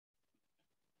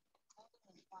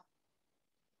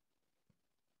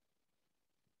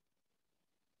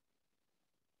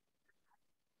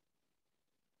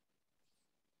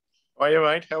Hi,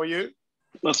 mate. How are you?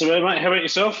 Not so bad, mate. How about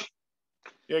yourself?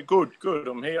 Yeah, good, good.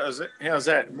 I'm here. How's that? Yeah, Is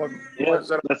that?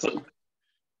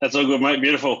 that's all good, mate.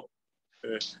 Beautiful.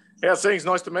 Yeah. How's things?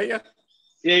 Nice to meet you.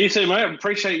 Yeah, you too, mate. I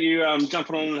appreciate you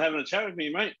jumping on and having a chat with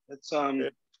me, mate. It's Yeah.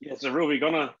 yeah, it's a real big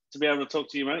honour to be able to talk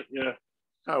to you, mate. Yeah.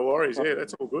 No worries. Yeah,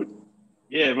 that's all good.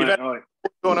 Yeah, You've mate. had a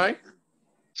few on, eh?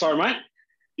 Sorry, mate.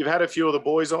 You've had a few of the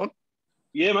boys on.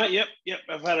 Yeah, mate. Yep.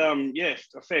 I've had yeah,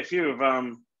 a fair few. I've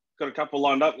got a couple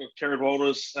lined up. Got Kerry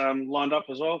Walters lined up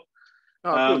as well.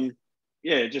 Oh, good.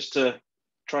 Yeah, just to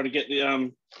try to get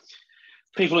the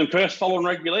people in Perth following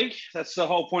rugby league. That's the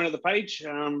whole point of the page.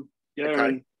 Okay.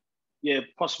 And yeah,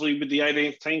 possibly with the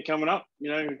 18th team coming up,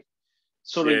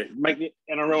 sort of Yeah. make the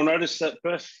NRL notice that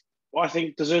Perth, I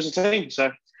think, deserves a team.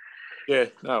 So Yeah,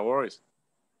 no worries.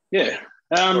 yeah.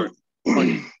 Sorry. I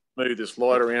can move this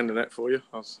light around and that for you.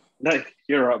 No,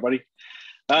 you're all right, buddy.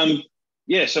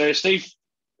 Yeah. So Steve,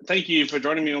 thank you for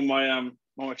joining me on my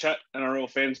chat, NRL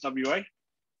fans WA.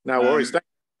 No worries. Thanks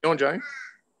for having me on, James.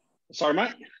 Sorry,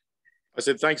 mate. I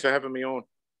said thanks for having me on.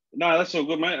 No, that's all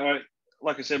good, mate.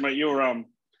 Like I said, mate, you've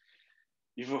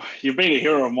been a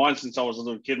hero of mine since I was a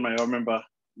little kid, mate. I remember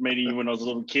meeting you when I was a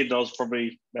little kid. I was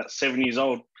probably about 7 years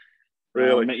old.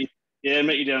 Really? Met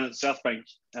you down at South Bank.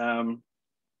 You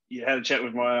had a chat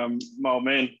with my old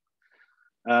man,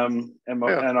 and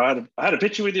I had a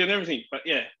picture with you and everything. But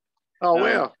yeah. Oh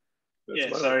wow.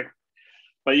 Yeah. Lovely. So,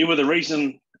 but you were the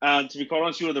reason. To be quite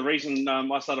honest, you were the reason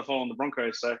I started following the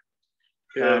Broncos. So,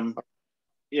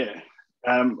 yeah.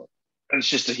 And it's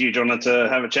just a huge honour to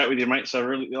have a chat with you, mate. So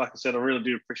really, like I said, I really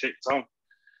do appreciate your time.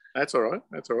 That's all right.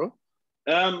 That's all right.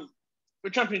 We're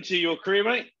jumping into your career,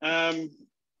 mate.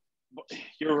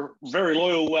 You're a very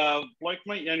loyal bloke,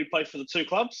 mate. You only played for the two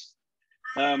clubs.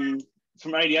 From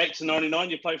 88 to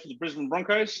 99, you played for the Brisbane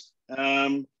Broncos.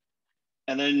 And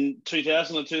then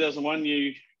 2000 or 2001,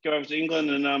 you go over to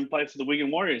England and play for the Wigan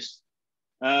Warriors.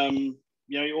 You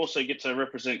also get to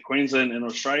represent Queensland and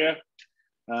Australia.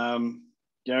 And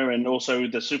also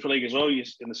the Super League as well.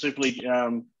 In the Super League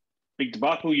big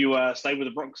debacle, you stayed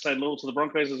loyal to the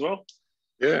Broncos as well.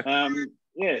 Yeah.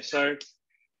 So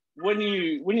when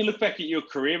you look back at your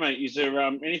career, mate, is there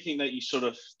anything that you sort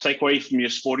of take away from your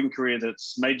sporting career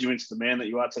that's made you into the man that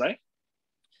you are today?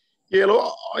 Yeah,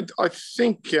 look, I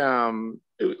think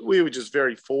we were just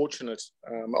very fortunate.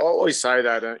 I always say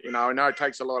that, I know it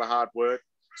takes a lot of hard work.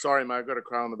 Sorry, mate, I've got a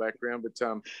crow in the background, but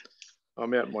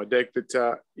I'm out on my deck. But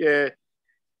yeah,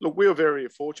 look, we were very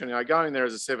fortunate. Going there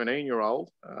as a 17-year-old,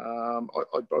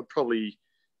 I'd probably,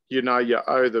 you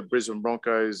owe the Brisbane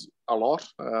Broncos a lot,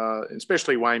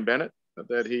 especially Wayne Bennett,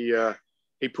 that he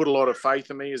put a lot of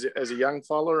faith in me as a young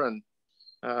fella. And,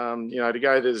 to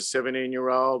go there as a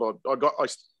 17-year-old, I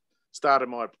started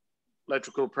my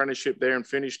electrical apprenticeship there and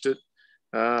finished it.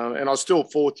 And I was still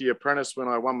fourth-year apprentice when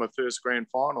I won my first grand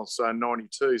final, so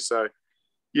 92. So,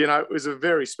 it was a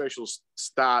very special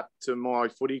start to my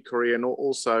footy career and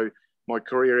also my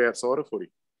career outside of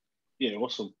footy. Yeah,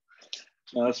 awesome.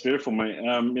 That's beautiful, mate.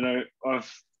 I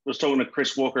was talking to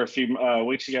Chris Walker a few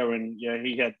weeks ago, and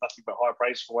he had nothing but high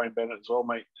praise for Wayne Bennett as well,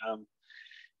 mate.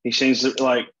 He seems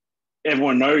like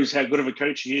everyone knows how good of a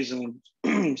coach he is, and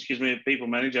excuse me, a people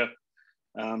manager.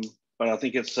 But I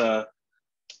think it's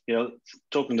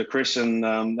talking to Chris and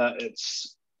that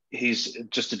he's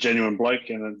just a genuine bloke,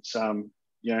 and it's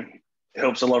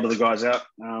helps a lot of the guys out.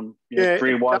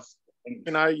 Career-wise.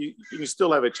 You can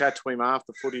still have a chat to him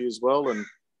after footy as well, and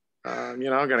I'm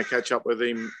going to catch up with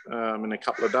him in a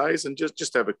couple of days and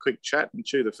just have a quick chat and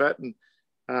chew the fat. And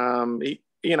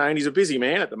and he's a busy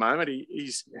man at the moment.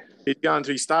 He's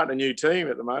starting a new team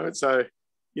at the moment, so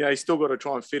he's still got to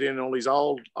try and fit in all his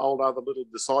old other little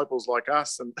disciples like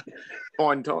us and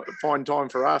find time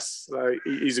for us. So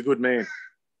he's a good man.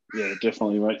 Yeah,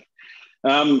 definitely, mate.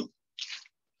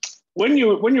 When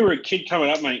you were a kid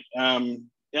coming up, mate, out in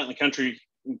the country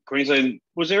in Queensland,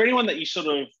 was there anyone that you sort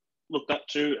of looked up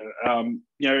to,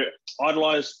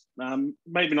 idolised?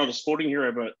 Maybe not a sporting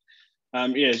hero, but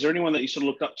is there anyone that you sort of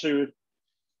looked up to?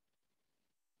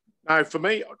 No,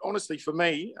 honestly,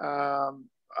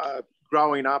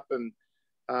 growing up and,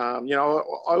 I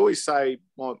always say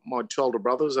my two older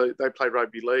brothers, they play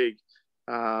rugby league.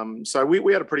 So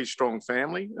we had a pretty strong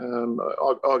family.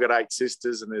 I got 8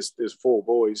 sisters and there's 4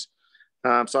 boys.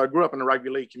 So I grew up in a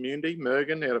rugby league community, out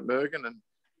at Mergen,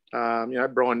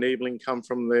 and Brian Niebling come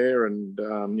from there, and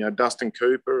Dustin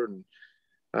Cooper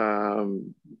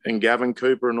and Gavin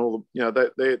Cooper and all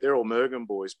the they're all Mergen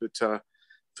boys. But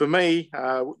for me,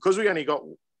 because we only got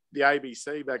the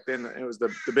ABC back then, it was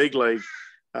the big league.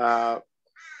 Mal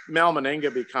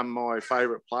Meninga become my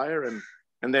favourite player,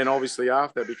 and then obviously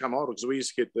after that become idol, because we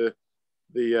used to get the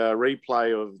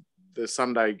replay of the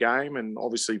Sunday game, and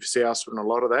obviously South were in a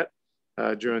lot of that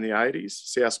during the 80s,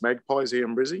 South Magpies here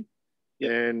in Brizzy.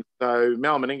 Yep. And so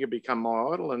Mal Meninga become my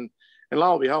idol, and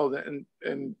lo and behold,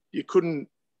 and you couldn't,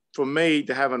 for me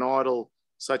to have an idol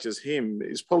such as him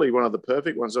is probably one of the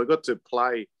perfect ones. I got to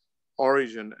play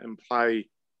Origin and play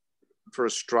for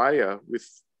Australia with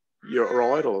your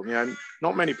idol. You know,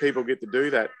 not many people get to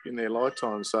do that in their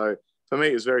lifetime. So for me,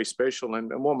 it was very special.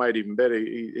 And what made it even better,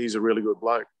 he's a really good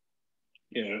bloke.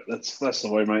 Yeah, that's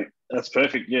the way, mate. That's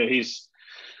perfect. Yeah, he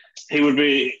would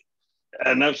be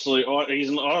an absolute. He's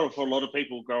an idol for a lot of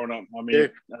people growing up. I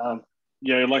mean,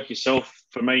 like yourself.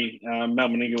 For me, Mal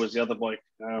Meninga was the other bloke.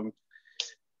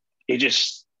 He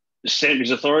just stamped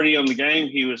his authority on the game.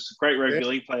 He was a great rugby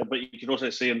league player, but you could also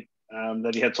see him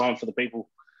that he had time for the people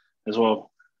as well.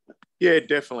 Yeah,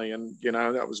 definitely. And, you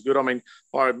know, that was good. I mean,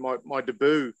 my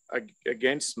debut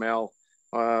against Mal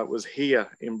was here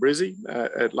in Brizzy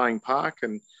at Lang Park.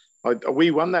 And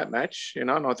we won that match, you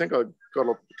know, and I think I got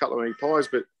a couple of pies.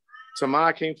 But to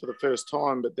mark him for the first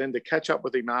time, but then to catch up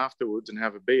with him afterwards and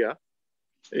have a beer,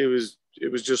 it was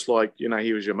just like, you know,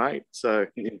 he was your mate. So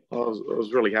I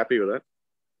was really happy with that.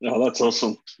 No, that's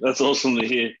awesome. That's awesome to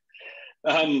hear.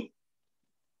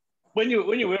 When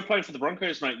you were playing for the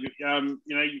Broncos, mate, you've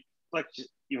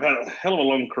had a hell of a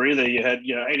long career there. You had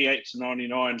 88 to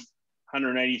 99,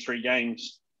 183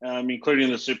 games,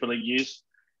 including the Super League years.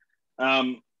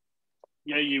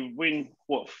 You win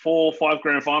 4 or 5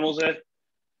 grand finals there.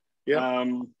 Yeah.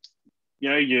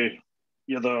 You're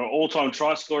the all-time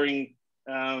try scoring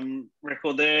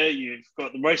record there. You've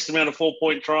got the most amount of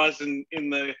 4-point tries in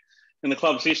the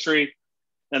club's history,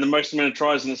 and the most amount of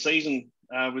tries in the season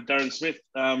with Darren Smith.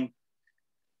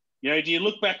 Do you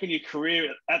look back on your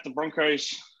career at the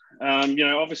Broncos?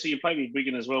 Obviously you played with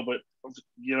Wigan as well, but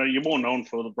you're more known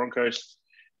for the Broncos.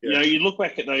 Yeah. You look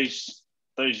back at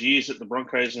those years at the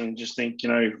Broncos and just think,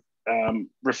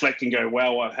 reflect and go,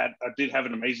 wow, I did have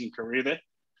an amazing career there.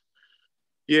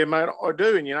 Yeah, mate, I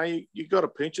do. And, you got to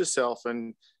pinch yourself.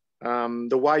 And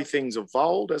the way things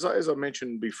evolved, as I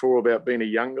mentioned before about being a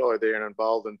young guy there and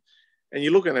involved, and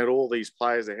you're looking at all these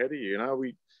players ahead of you,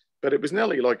 but it was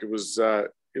nearly like it was a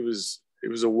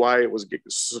way it was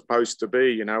supposed to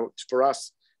be, for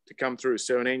us to come through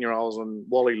 17-year-olds, and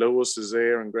Wally Lewis is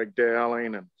there, and Greg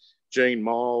Dowling, and Gene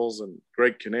Miles, and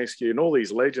Greg Kineski, and all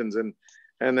these legends. And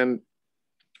then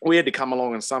we had to come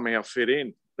along and somehow fit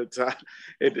in. But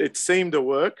it seemed to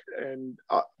work. And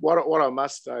what I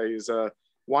must say is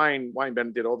Wayne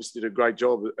Bennett obviously did a great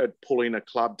job at pulling a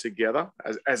club together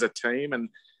as a team. And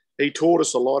he taught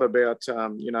us a lot about,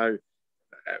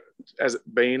 as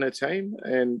being a team.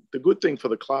 And the good thing for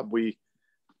the club, we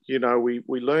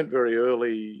learned very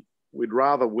early we'd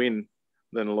rather win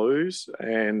than lose.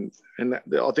 And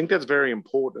I think that's very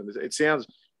important. It sounds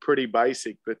pretty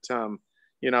basic, but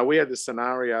we had the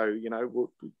scenario, would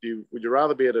you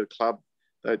rather be at a club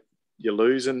that you're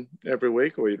losing every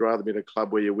week, or you'd rather be at a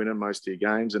club where you're winning most of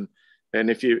your games? And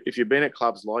if you've been at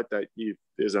clubs like that,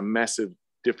 there's a massive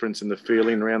difference in the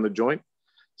feeling around the joint.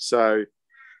 So,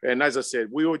 and as I said,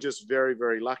 we were just very,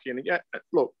 very lucky. And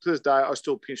look, to this day, I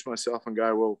still pinch myself and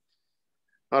go, well,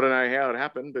 I don't know how it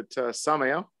happened, but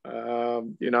somehow,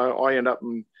 I end up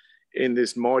in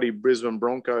this mighty Brisbane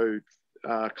Bronco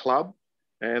club.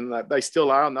 And they still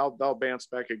are, and they'll bounce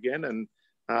back again. And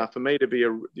for me to be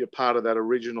a part of that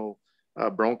original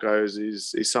Broncos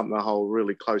is something I hold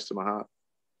really close to my heart.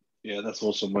 Yeah, that's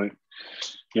awesome, mate.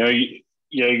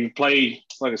 You play,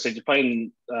 like I said, you play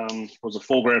in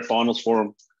 4 grand finals for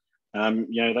them.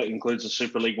 That includes the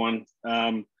Super League one.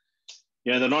 The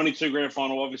 92 grand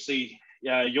final, obviously,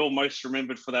 you're most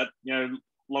remembered for that,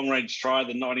 long range try,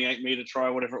 the 98-meter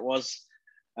try, whatever it was.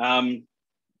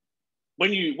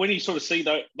 When you sort of see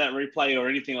that replay or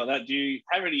anything like that, do you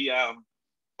have any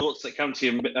thoughts that come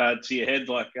to your head,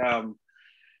 like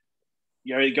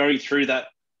going through that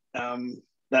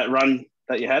run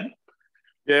that you had?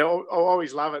 Yeah, I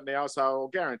always love it now, so I'll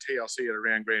guarantee I'll see it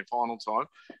around grand final time.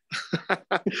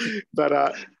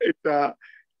 But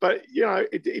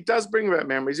it does bring back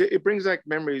memories. It brings back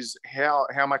memories how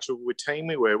much of a team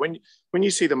we were. When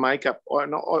you see the makeup,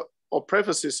 I'll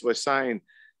preface this by saying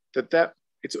that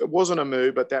it wasn't a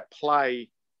move, but that play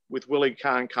with Willie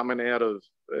Kahn coming out of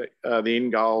the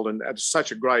in goal, and it's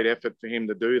such a great effort for him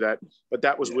to do that. But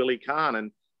that was Willie Kahn,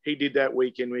 and he did that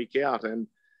week in, week out. And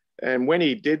when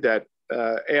he did that,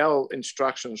 our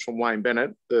instructions from Wayne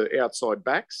Bennett, the outside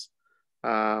backs,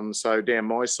 So down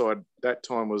my side that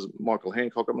time was Michael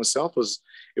Hancock and myself.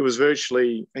 It was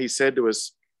virtually, he said to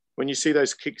us, when you see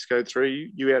those kicks go through,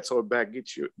 you outside back,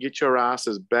 get your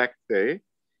asses back there,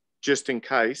 just in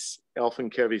case Alf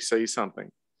and Kevy see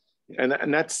something. And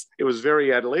it was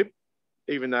very ad lib,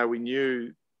 even though we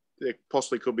knew there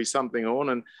possibly could be something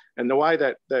on. And the way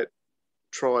that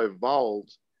try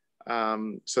evolved,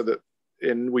 so that,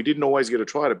 and we didn't always get to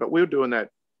try it, but we were doing that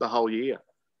the whole year.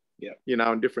 Yeah. You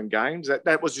know, in different games.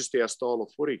 That was just our style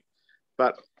of footy.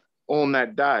 But on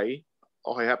that day,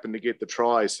 I happened to get the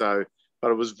try.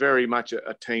 But it was very much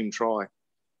a team try.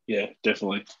 Yeah,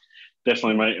 definitely,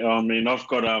 mate. I mean, I've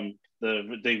got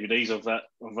the DVDs of that,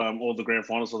 of all the grand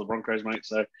finals of the Broncos, mate.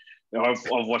 So I've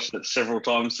watched it several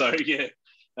times. So yeah,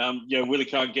 Willie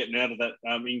can't get out of that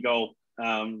in goal.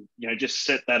 Just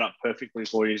set that up perfectly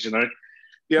for you. You know.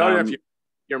 Yeah, I don't know if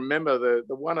you remember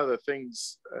the one of the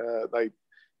things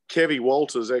Kevy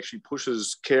Walters actually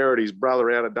pushes Carrot, his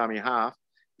brother, out of dummy half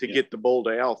to get the ball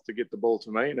to Alf, to get the ball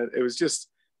to me. And it was just,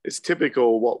 it's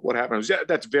typical what happens.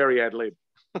 That's very ad lib.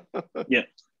 Yeah.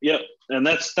 And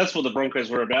that's what the Broncos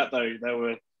were about, though. They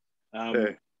were,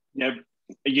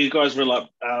 you guys were like,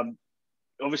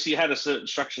 obviously you had a certain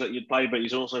structure that you'd play, but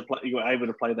you were able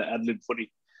to play that ad lib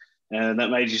footy. And that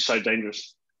made you so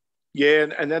dangerous. Yeah,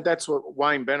 and that's what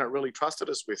Wayne Bennett really trusted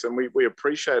us with. And we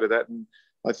appreciated that. And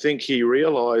I think he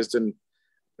realised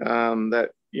that,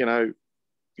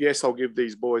 yes, I'll give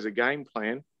these boys a game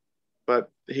plan, but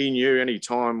he knew any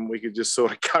time we could just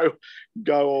sort of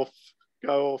go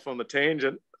off on the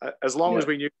tangent, as long as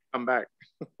we knew to come back.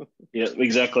 Yeah,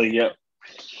 exactly. Yeah.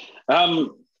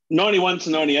 91 to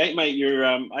 98, mate, you're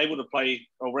able to play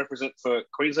or represent for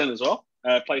Queensland as well.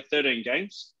 Play 13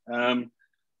 games.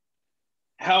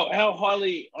 How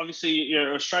highly, obviously,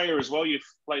 you're Australia as well. You've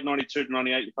played 92 to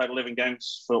 98. You played 11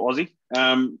 games for Aussie.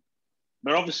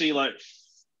 But obviously, like,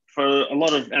 for a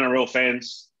lot of NRL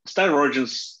fans, State of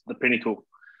Origin's the pinnacle.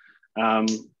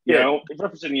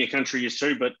 Representing your country is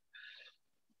too, but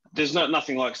there's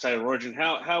nothing like State of Origin.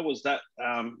 How was that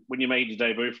when you made your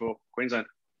debut for Queensland?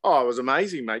 Oh, it was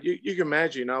amazing, mate. You can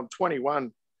imagine, I'm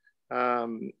 21.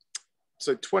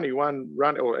 So 21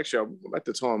 actually at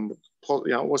the time,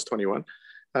 I was 21.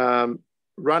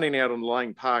 Running out on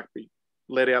Lane Park,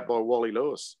 led out by Wally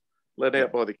Lewis, led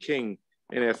out by the King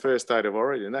in our first State of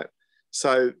Origin. It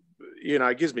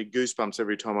gives me goosebumps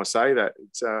every time I say that.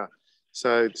 It's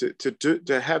so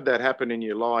to have that happen in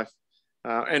your life,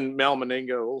 and Mal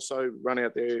Meninga also run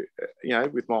out there,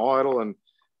 with my idol, and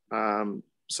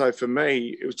so for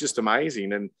me it was just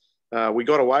amazing, and we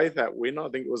got away with that win. I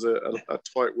think it was a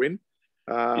tight win,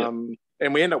 and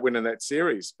we ended up winning that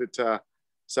series. But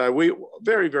so we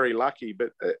very, very lucky.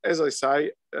 But as I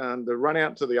say, the run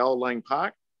out to the old Lang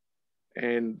Park,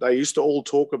 and they used to all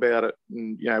talk about it,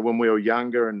 and, when we were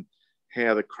younger, and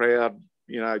how the crowd,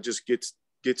 just gets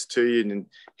to you and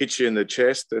hits you in the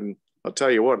chest. And I'll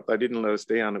tell you what, they didn't let us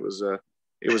down. It was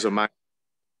amazing.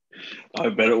 I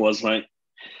bet it was, mate.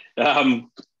 Do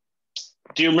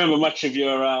you remember much of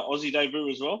your Aussie debut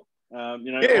as well?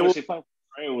 Obviously playing for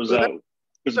Australia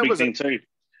was a big thing too.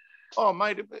 Oh,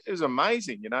 mate, it was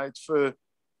amazing. It's for,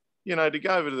 to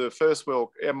go over to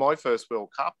the my first World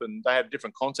Cup, and they had a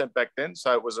different concept back then.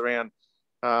 So it was around,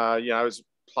 it was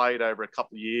played over a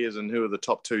couple of years, and who were the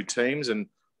top two teams, and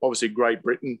obviously Great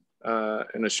Britain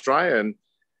and Australia. And,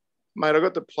 mate, I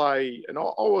got to play, and I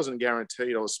wasn't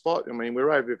guaranteed I was spot. I mean, we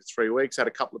were over here for 3 weeks, had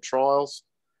a couple of trials.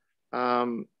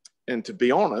 And to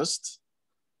be honest,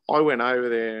 I went over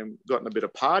there and got in a bit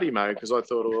of party mode, because I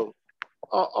thought,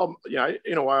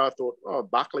 in a way, I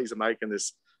thought, Buckley's are making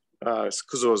this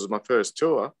because it was my first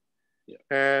tour. Yeah.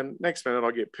 And next minute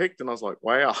I get picked, and I was like,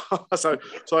 wow. so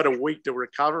I had a week to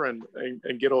recover and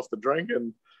get off the drink.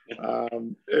 And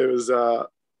it was,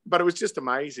 but it was just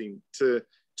amazing to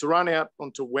run out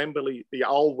onto Wembley, the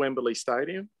old Wembley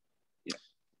Stadium.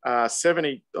 Yeah.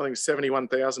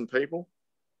 71,000 people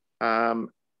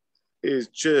is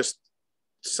just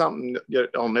something that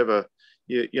I'll never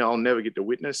get to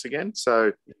witness again.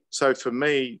 So for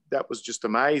me, that was just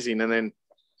amazing. And then,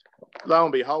 lo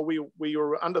and behold, we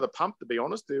were under the pump, to be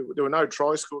honest. There were no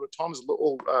tries scored at times,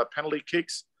 all penalty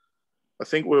kicks. I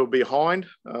think we were behind.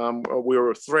 We were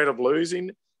a threat of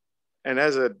losing. And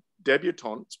as a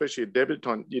debutant, especially a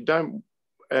debutant, you don't,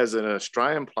 as an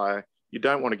Australian player, you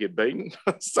don't want to get beaten.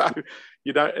 So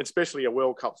you don't, especially a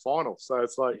World Cup final. So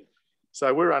it's like,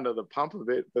 so we're under the pump a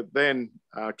bit. But then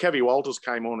Kevy Walters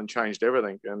came on and changed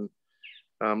everything. And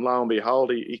lo and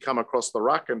behold, he come across the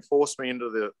ruck and forced me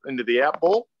into the out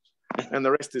ball, and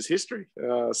the rest is history.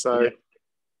 And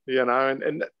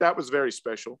that was very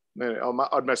special.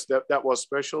 I'd mess that was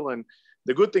special. And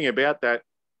the good thing about that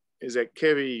is that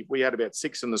Kevy, we had about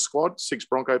 6 in the squad, 6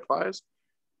 Bronco players,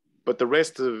 but the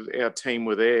rest of our team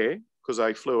were there because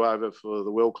they flew over for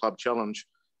the World Club Challenge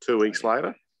 2 weeks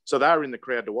later. So they were in the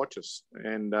crowd to watch us.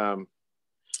 And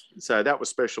so that was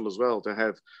special as well, to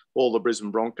have all the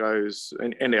Brisbane Broncos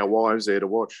and our wives there to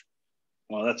watch.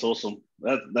 Oh, that's awesome.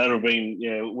 That would have been,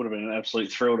 it would have been an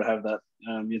absolute thrill to have that.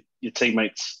 Your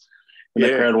teammates in the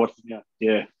crowd watching you.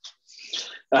 Yeah.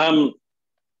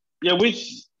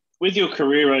 With your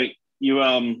career, right,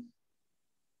 you've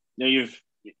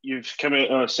come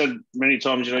out, said many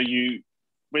times, you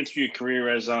went through your career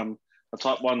as a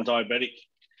type 1 diabetic.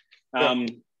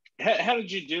 How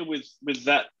did you deal with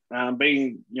that,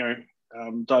 being,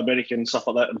 diabetic and stuff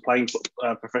like that, and playing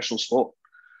professional sport?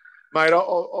 Mate, I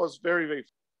was very, very...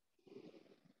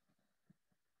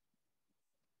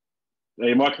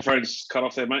 Your microphone's cut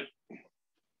off there, mate.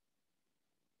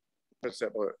 That's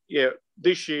that word. Yeah,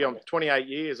 this year I'm 28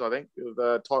 years, I think, of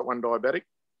type 1 diabetic.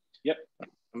 Yep.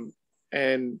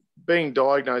 And being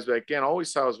diagnosed back then, I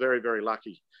always say I was very, very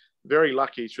lucky. Very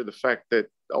lucky through the fact that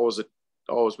I was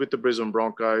with the Brisbane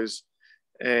Broncos,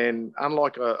 and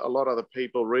unlike a lot of other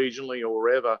people regionally or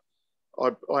wherever,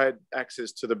 I had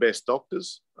access to the best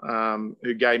doctors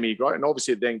who gave me great. And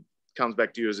obviously, it then comes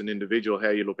back to you as an individual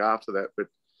how you look after that. But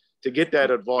to get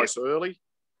that advice early,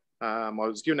 I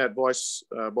was given advice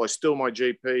by still my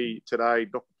GP today,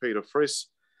 Dr. Peter Friss.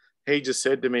 He just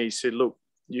said to me, he said, "Look,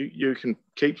 you can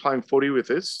keep playing footy with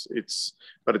this,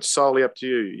 but it's solely up to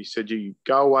you." He said, "You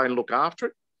go away and look after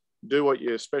it, do what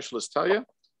your specialists tell you,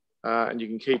 and you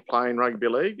can keep playing rugby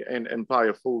league and play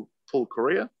a full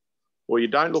career, or you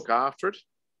don't look after it,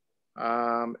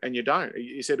 and you don't."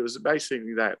 He said it was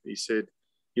basically that. He said,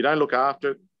 "You don't look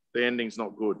after it, the ending's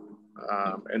not good."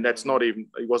 And that's not even,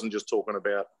 he wasn't just talking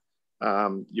about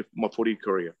my footy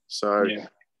career. So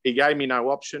he gave me no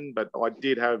option, but I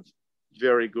did have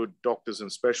very good doctors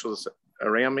and specialists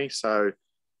around me. So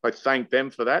I thank them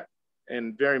for that,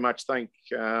 and very much thank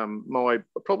the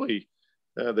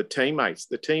teammates.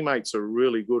 The teammates are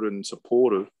really good and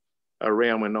supportive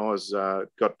around when I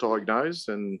got diagnosed,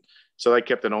 and so they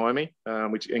kept an eye on me,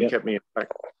 kept me in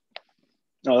track.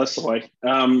 Oh, that's the way.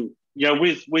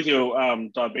 With your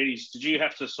diabetes, did you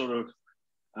have to sort of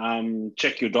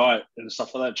check your diet and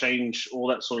stuff like that, change all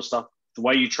that sort of stuff, the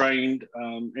way you trained,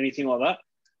 anything like that?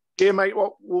 Yeah, mate.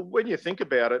 Well, when you think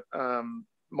about it,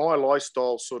 my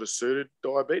lifestyle sort of suited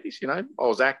diabetes. I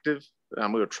was active.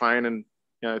 We were training,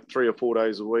 3 or 4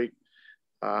 days a week.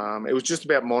 It was just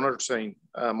about monitoring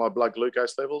my blood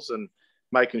glucose levels and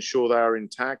making sure they are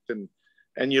intact.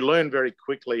 And you learn very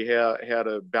quickly how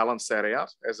to balance that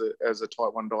out as a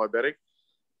type 1 diabetic.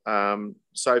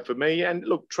 So for me, and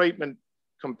look, treatment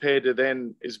compared to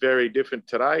then is very different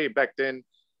today. Back then,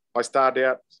 I started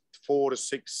out 4 to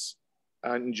 6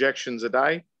 injections a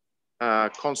day,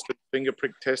 constant finger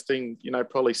prick testing,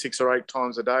 probably 6 or 8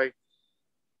 times a day.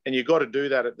 And you've got to do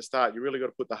that at the start. You really got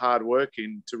to put the hard work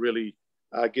in to really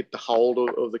get the hold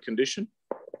of the condition.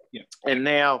 Yeah. And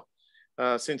now,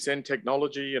 since then,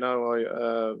 technology,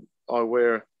 I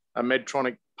wear a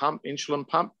Medtronic pump, insulin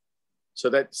pump. So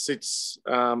that sits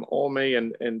on me,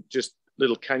 and just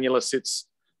little cannula sits.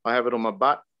 I have it on my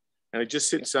butt, and it just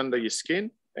sits under your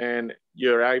skin, and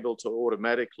you're able to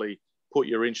automatically put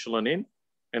your insulin in,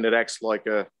 and it acts like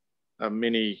a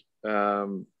mini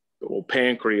or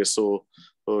pancreas or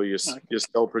your cell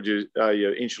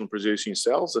your insulin producing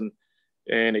cells, and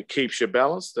it keeps you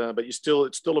balanced. But it's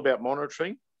still about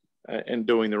monitoring and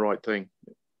doing the right thing.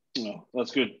 Oh, that's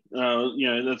good.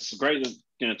 That's great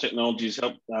that technology has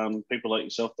helped people like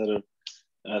yourself that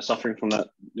are suffering from that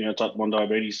type 1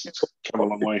 diabetes. It's come a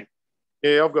long way.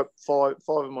 Yeah, I've got five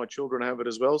of my children have it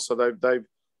as well, so they've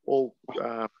all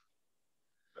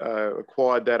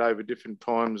acquired that over different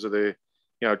times of their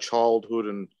childhood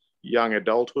and young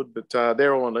adulthood. But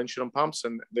they're all on insulin pumps,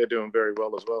 and they're doing very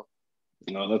well as well.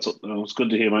 No, it's good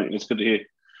to hear, mate. It's good to hear.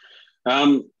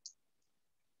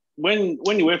 When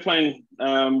you were playing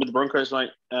with the Broncos,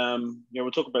 mate,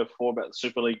 we talked before about the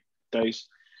Super League days.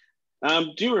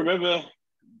 Do you remember,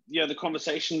 the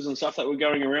conversations and stuff that were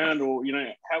going around, or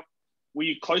how were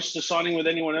you close to signing with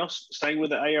anyone else, staying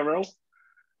with the ARL?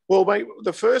 Well, mate,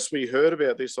 the first we heard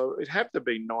about this, it had to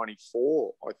be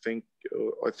 94, I think.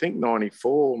 I think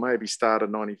 94, maybe start of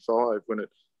 95 when it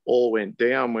all went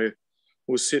down. We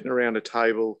were sitting around a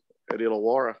table at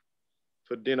Illawarra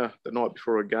for dinner the night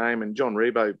before a game, and John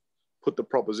Rebo put the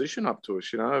proposition up to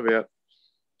us, about,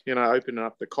 opening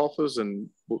up the coffers, and,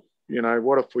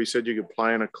 what if we said you could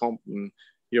play in a comp and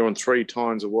you're on 3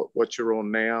 times of what you're on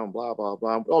now, and blah, blah,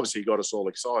 blah. Obviously, he got us all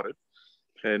excited.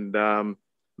 And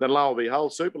then lo and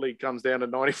behold, Super League comes down to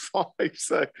 95.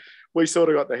 So we sort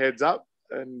of got the heads up.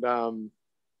 And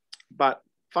but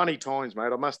funny times,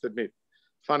 mate, I must admit.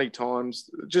 Funny times,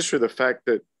 just through the fact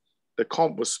that the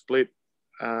comp was split,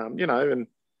 and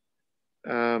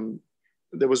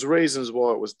there was reasons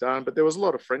why it was done, but there was a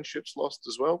lot of friendships lost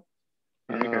as well.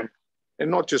 Okay.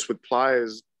 And not just with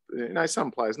players,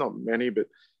 some players, not many, but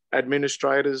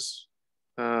administrators,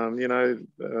 that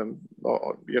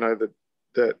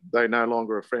they no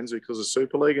longer are friends because of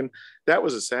Super League. And that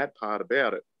was a sad part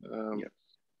about it.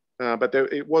 But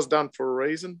it was done for a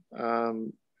reason.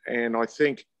 And I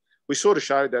think we sort of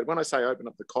showed that. When I say open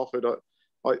up the coffin,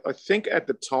 I think at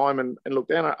the time, and look,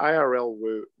 down at ARL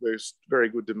were very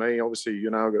good to me. Obviously, I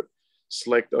got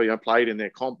selected, played in their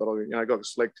comp, but I got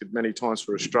selected many times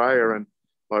for Australia, and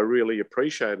I really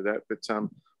appreciated that. But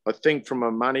I think from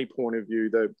a money point of view,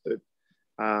 that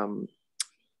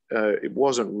it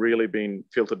wasn't really being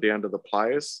filtered down to the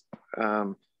players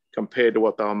compared to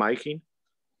what they were making.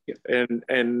 Yeah.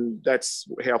 And that's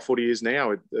how footy is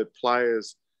now. The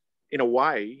players, in a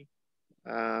way,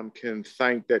 can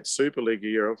thank that Super League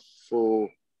era for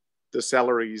the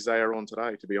salaries they are on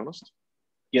today, to be honest.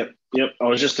 Yep. I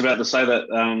was just about to say that,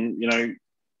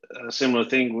 a similar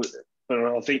thing, but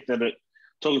I think that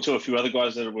talking to a few other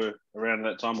guys that were around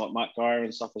at that time, like Mark Geyer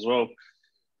and stuff as well,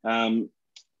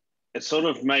 it sort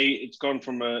of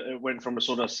it went from a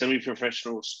sort of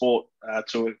semi-professional sport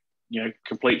to a,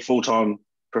 complete full-time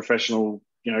professional,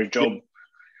 job.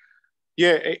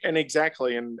 Yeah, and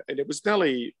exactly. And it was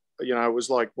nearly, it was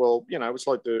like, well,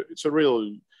 it's a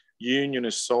real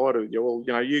unionist side of,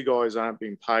 you guys aren't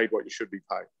being paid what you should be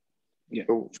paid. Yeah.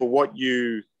 For what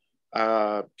you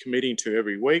are committing to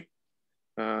every week.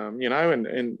 And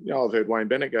I've heard Wayne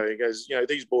Bennett go, he goes,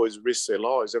 these boys risk their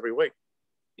lives every week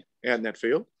out in that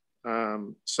field.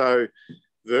 So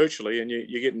virtually, and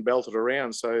you're getting belted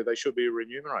around, so they should be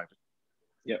remunerated.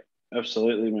 Yep,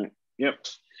 absolutely, mate. Yep.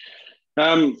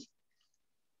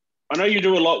 I know you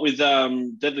do a lot with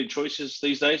Deadly Choices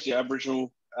these days, the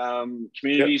Aboriginal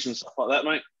communities and stuff like that,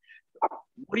 mate.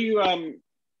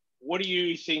 What do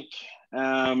you think,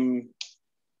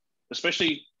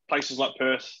 especially places like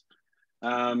Perth,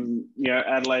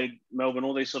 Adelaide, Melbourne,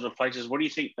 all these sort of places, what do you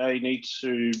think they need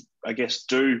to, I guess,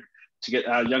 do to get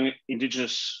young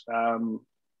Indigenous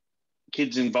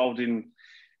kids involved in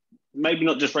maybe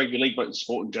not just rugby league, but in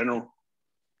sport in general?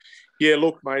 Yeah,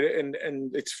 look, mate,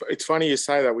 and it's funny you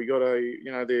say that. We got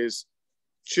to, there's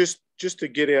just to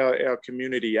get our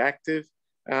community active,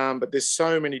 but there's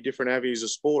so many different avenues of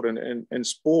sport, and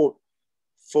sport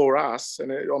for us,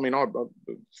 and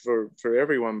for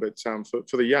everyone, but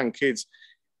for the young kids,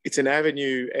 it's an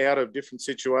avenue out of different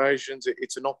situations.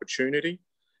 It's an opportunity.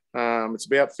 It's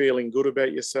about feeling good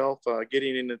about yourself,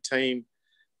 getting in a team.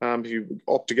 If you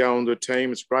opt to go into a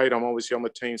team, it's great. I'm a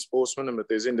team sportsman, but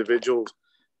there's individual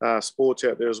sports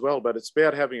out there as well. But it's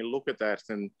about having a look at that,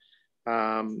 and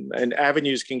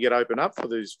avenues can get open up for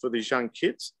these young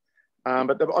kids.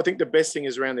 But I think the best thing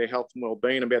is around their health and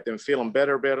well-being, about them feeling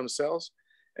better about themselves,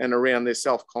 and around their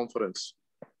self-confidence.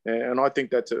 And I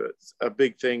think that's a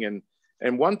big thing. And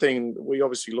one thing we're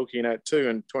obviously looking at too,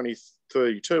 in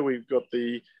 2032, we've got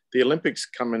the Olympics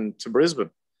coming to Brisbane.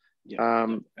 Yeah.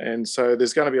 And so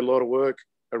there's going to be a lot of work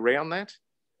around that.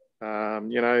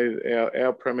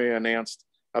 Our Premier announced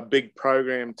a big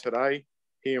program today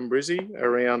here in Brizzy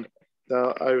around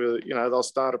they'll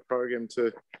start a program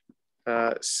to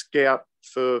scout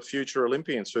for future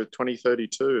Olympians for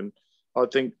 2032. And I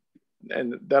think,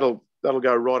 and that'll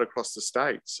go right across the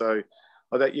state. So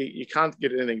that you can't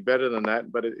get anything better than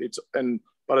that. But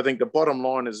but I think the bottom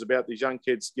line is about these young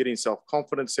kids getting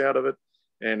self-confidence out of it,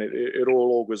 and it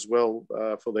all augurs well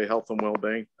for their health and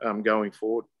well-being going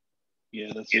forward.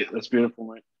 Yeah, that's it. That's beautiful,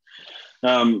 mate.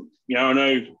 I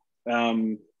know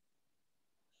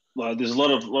there's a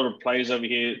lot of players over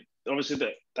here. Obviously,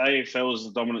 the AFL is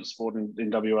the dominant sport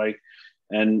in WA,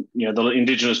 and the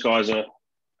Indigenous guys are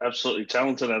absolutely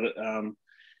talented at it.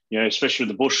 Especially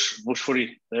with the bush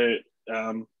footy. But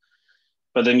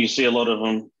then you see a lot of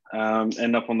them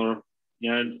end up on the,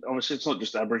 obviously it's not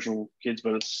just Aboriginal kids,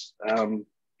 but it's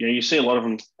you see a lot of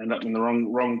them end up in the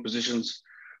wrong positions,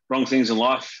 wrong things in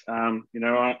life. I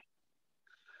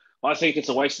think it's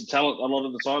a waste of talent a lot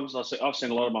of the times. I've seen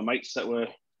a lot of my mates that were,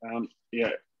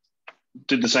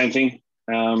 did the same thing.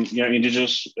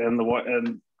 Indigenous and the white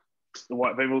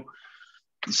people,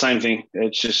 the same thing.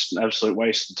 It's just an absolute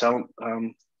waste of talent.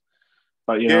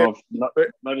 But I've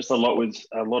noticed a lot with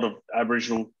a lot of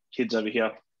Aboriginal kids over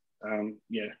here.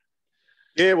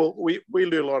 Yeah, well, we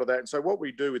do a lot of that. And so what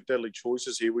we do with Deadly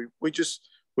Choices here, we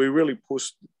really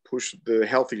push the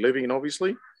healthy living,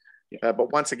 obviously.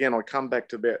 But once again, I come back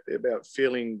to about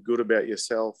feeling good about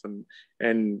yourself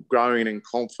and growing in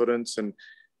confidence. And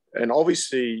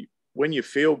obviously, when you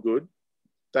feel good,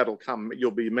 that'll come.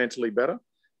 You'll be mentally better.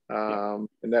 And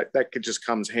that just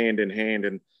comes hand in hand.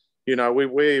 And, you know,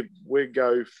 we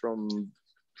go from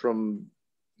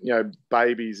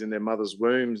babies in their mother's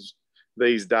wombs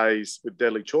these days with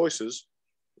deadly choices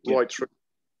right through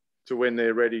to when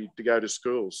they're ready to go to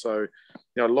school. So,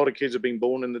 a lot of kids have been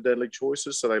born in the deadly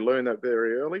choices, so they learn that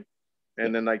very early,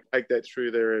 and then they take that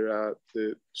through their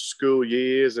the school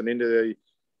years and into the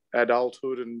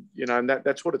adulthood, and and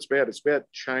that's what it's about. It's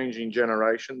about changing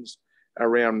generations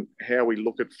around how we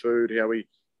look at food, how we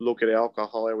look at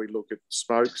alcohol, how we look at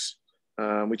smokes,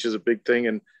 which is a big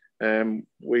thing, and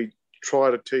we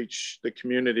try to teach the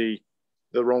community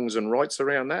the wrongs and rights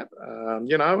around that, and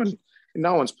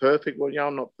no one's perfect. Well,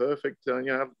 I'm not perfect,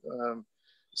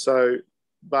 so,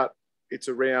 but it's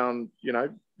around,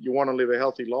 you want to live a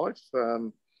healthy life.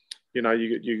 You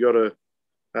got to,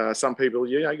 some people,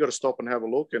 you got to stop and have a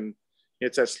look, and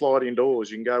it's that sliding doors.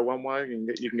 You can go one way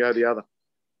and you can go the other.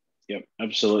 Yep,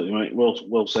 absolutely, mate.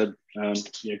 Well said.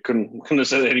 Couldn't have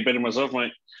said it any better myself,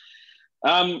 mate.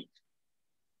 Like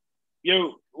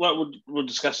we'll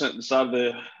discuss it at the start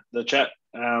of the chat.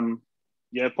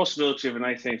 Possibility of an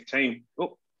 18th team.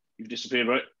 Oh, you've disappeared,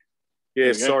 right?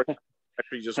 Yeah, sorry.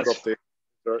 Actually just dropped there.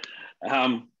 Sorry.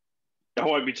 It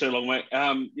won't be too long, mate.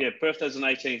 Perth has an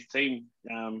 18th team.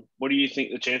 What do you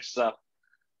think the chances are?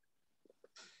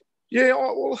 Yeah,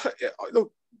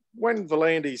 look, when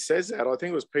Volandis says that, I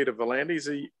think it was Peter Volandis,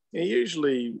 he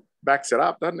usually backs it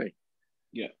up, doesn't he?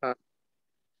 Yeah.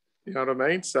 You know what I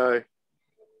mean? So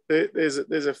there's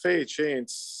a fair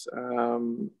chance,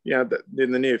 that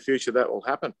in the near future that will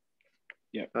happen.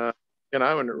 Yeah.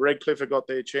 And Redcliffe have got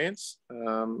their chance.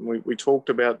 We talked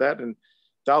about that, and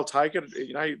they'll take it.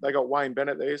 They got Wayne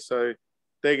Bennett there, so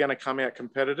they're going to come out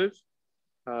competitive.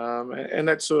 And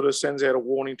that sort of sends out a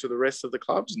warning to the rest of the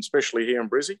clubs, and especially here in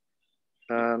Brizzy.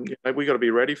 We got to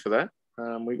be ready for that.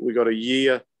 We got a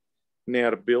year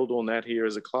now to build on that here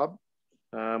as a club.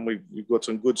 We've got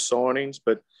some good signings,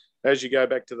 but as you go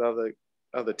back to the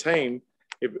other team,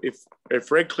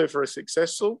 if Redcliffe are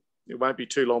successful, it won't be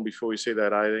too long before you see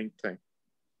that 18th team.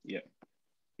 Yeah,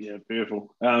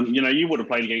 beautiful. You would have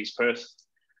played against Perth,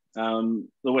 the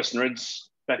Western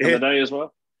Reds back in the day as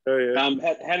well. Oh, yeah.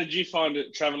 How did you find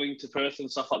it travelling to Perth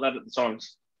and stuff like that at the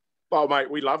times? Well,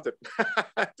 mate, we loved it,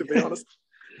 to be honest.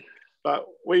 But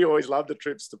we always loved the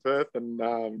trips to Perth, and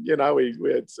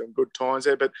we had some good times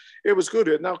there. But it was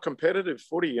good. No competitive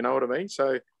footy, you know what I mean?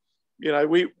 So,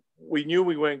 we knew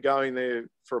we weren't going there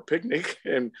for a picnic,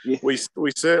 and we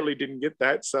certainly didn't get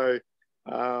that. So,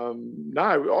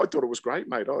 no, I thought it was great,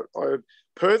 mate.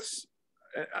 Perth's,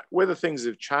 whether things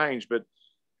have changed, but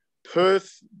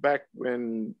Perth back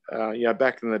when,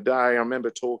 back in the day, I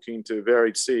remember talking to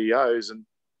varied CEOs, and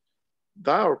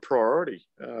they were a priority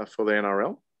for the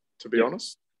NRL, to be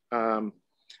honest. And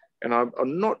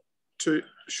I'm not too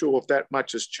sure if that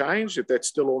much has changed, if that's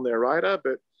still on their radar,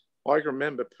 but I can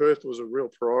remember Perth was a real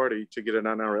priority to get an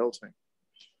NRL team.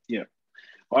 Yeah.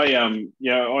 I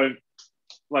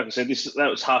like I said,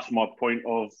 that was half my point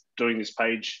of doing this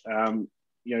page, to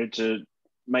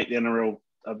make the NRL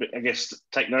a bit, I guess,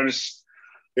 take notice.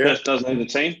 Yeah. Perth does need a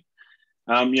team,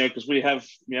 because we have,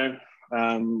 the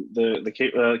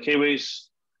Kiwis,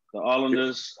 the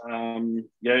Islanders, and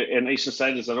Eastern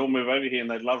Staters that all move over here and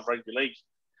they love rugby league.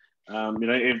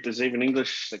 If there's even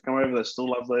English that come over, they still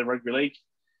love their rugby league.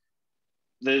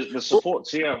 The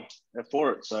support's here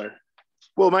for it. So,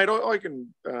 well, mate, I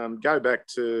can go back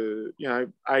to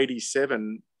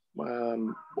 '87.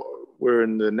 We're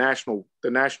in the national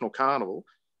carnival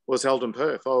was held in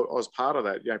Perth. I was part of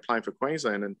that, playing for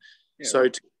Queensland, and so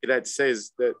that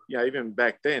says that even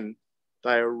back then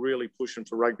they are really pushing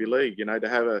for rugby league. To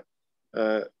have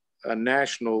a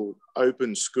national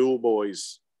open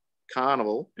schoolboys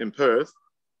carnival in Perth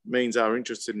means they're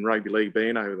interested in rugby league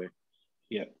being over there.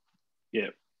 Yeah.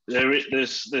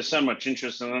 There's so much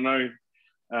interest, and I know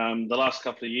the last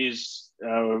couple of years,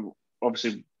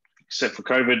 obviously, except for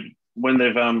COVID, when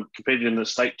they've competed in the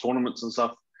state tournaments and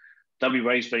stuff,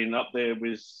 WA's been up there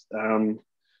with,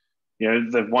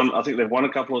 they've won. I think they've won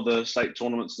a couple of the state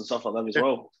tournaments and stuff like that as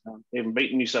well. Even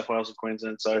beaten New South Wales and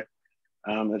Queensland. So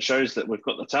it shows that we've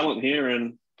got the talent here,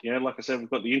 and like I said, we've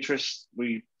got the interest.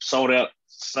 We sold out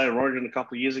State of Origin a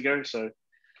couple of years ago. So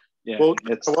well,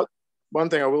 one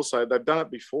thing I will say, they've done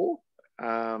it before,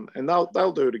 and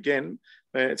they'll do it again.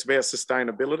 It's about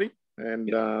sustainability,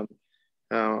 and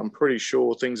I'm pretty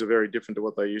sure things are very different to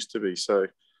what they used to be. So,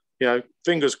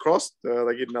 fingers crossed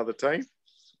they get another team.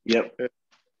 Yep.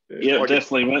 Yeah,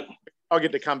 definitely, mate. I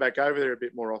get to come back over there a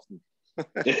bit more often.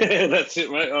 Yeah, that's it,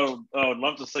 mate. I'd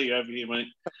love to see you over here, mate.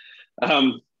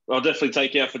 I'll definitely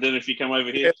take you out for dinner if you come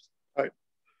over here. Yeah.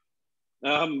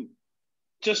 Right.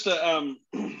 Just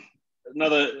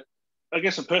another, I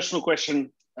guess, a personal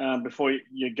question before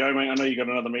you go, mate. I know you got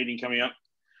another meeting coming up.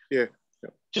 Yeah.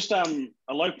 Just a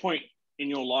low point in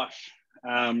your life.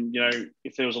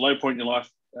 If there was a low point in your life,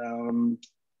 and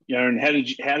how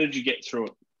did you get through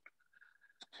it?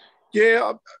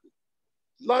 Yeah,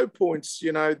 low points.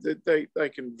 They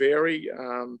can vary.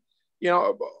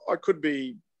 I could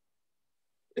be.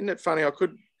 Isn't it funny? I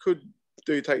could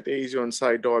take the easy one and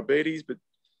say diabetes, but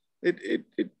it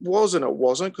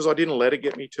wasn't because I didn't let it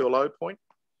get me to a low point.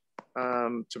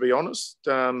 To be honest,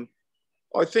 I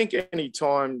think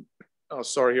anytime. Oh,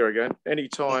 sorry, here again.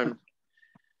 Anytime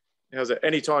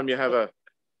you have a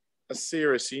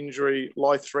serious injury,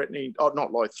 life-threatening,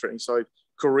 not life-threatening, so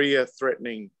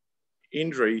career-threatening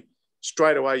injury,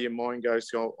 straight away your mind goes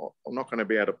to, I'm not going to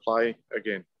be able to play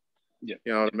again. Yeah.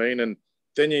 You know what I mean? And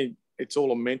then it's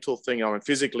all a mental thing. I mean,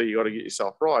 physically, you got to get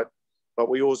yourself right. But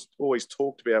we always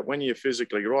talked about when you're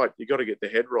physically right, you got to get the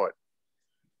head right.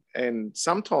 And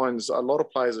sometimes a lot of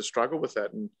players struggle with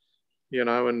that. And,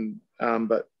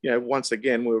 but once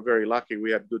again, we were very lucky.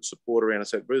 We had good support around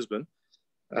us at Brisbane,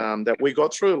 that we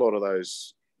got through a lot of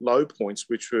those low points,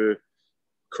 which were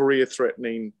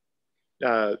career-threatening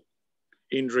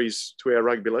injuries to our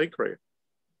rugby league career.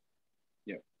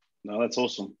 Yeah, no, that's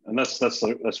awesome, and that's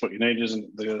what you need,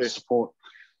 isn't it? The support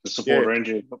around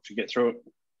you helps you get through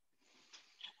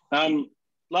it.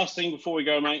 Last thing before we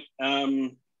go, mate.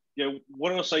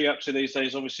 What else are you up to these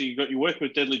days? Obviously, you work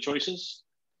with Deadly Choices.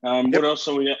 What else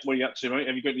are you up to, mate?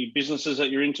 Have you got any businesses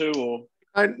that you're into, or?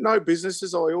 No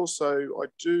businesses. I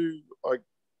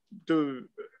do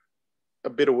a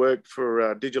bit of work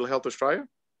for Digital Health Australia.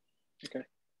 Okay.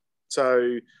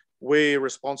 So we're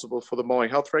responsible for the My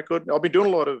Health Record. I've been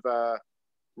doing a lot of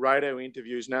radio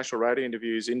interviews, national radio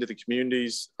interviews into the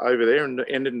communities over there and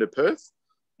into Perth.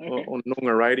 Okay. On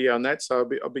Noongar radio and that. So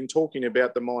I've been talking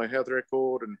about the My Health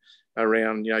Record and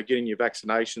around, getting your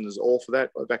vaccinations, all for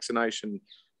that, vaccination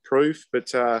proof.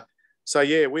 But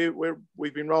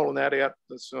we've been rolling that out,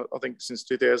 I think, since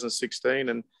 2016,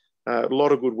 and a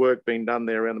lot of good work being done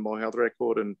there around the My Health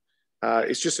Record. And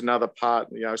it's just another part,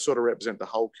 sort of represent the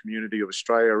whole community of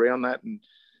Australia around that. And,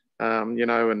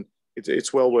 and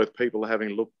it's well worth people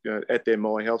having a look at their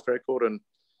My Health Record,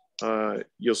 and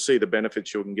you'll see the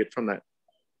benefits you can get from that.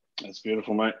 That's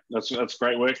beautiful, mate. That's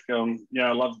great work. I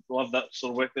love that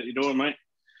sort of work that you're doing, mate.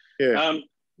 Yeah.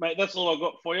 Mate, that's all I've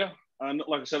got for you.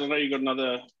 Like I said, I know you've got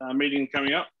another meeting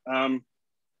coming up.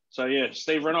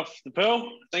 Steve Renouf, the Pearl,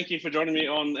 thank you for joining me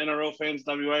on NRL Fans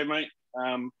WA, mate.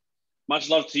 Much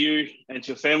love to you and to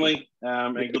your family,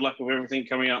 and good luck with everything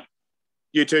coming up.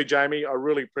 You too, Jamie. I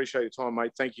really appreciate your time,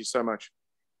 mate. Thank you so much.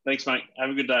 Thanks, mate. Have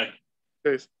a good day.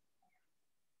 Cheers.